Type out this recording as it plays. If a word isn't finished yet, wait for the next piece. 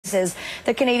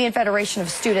The Canadian Federation of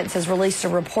Students has released a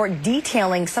report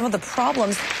detailing some of the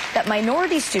problems that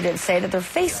minority students say that they're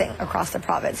facing across the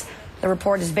province. The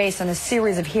report is based on a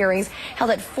series of hearings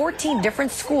held at 14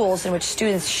 different schools in which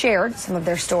students shared some of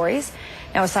their stories.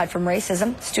 Now, aside from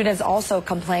racism, students also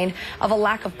complain of a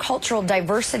lack of cultural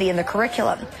diversity in the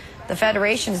curriculum. The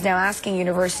Federation is now asking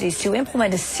universities to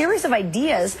implement a series of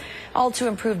ideas, all to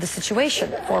improve the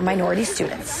situation for minority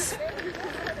students.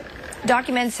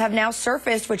 Documents have now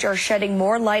surfaced which are shedding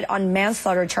more light on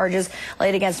manslaughter charges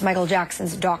laid against Michael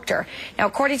Jackson's doctor. Now,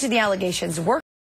 according to the allegations, work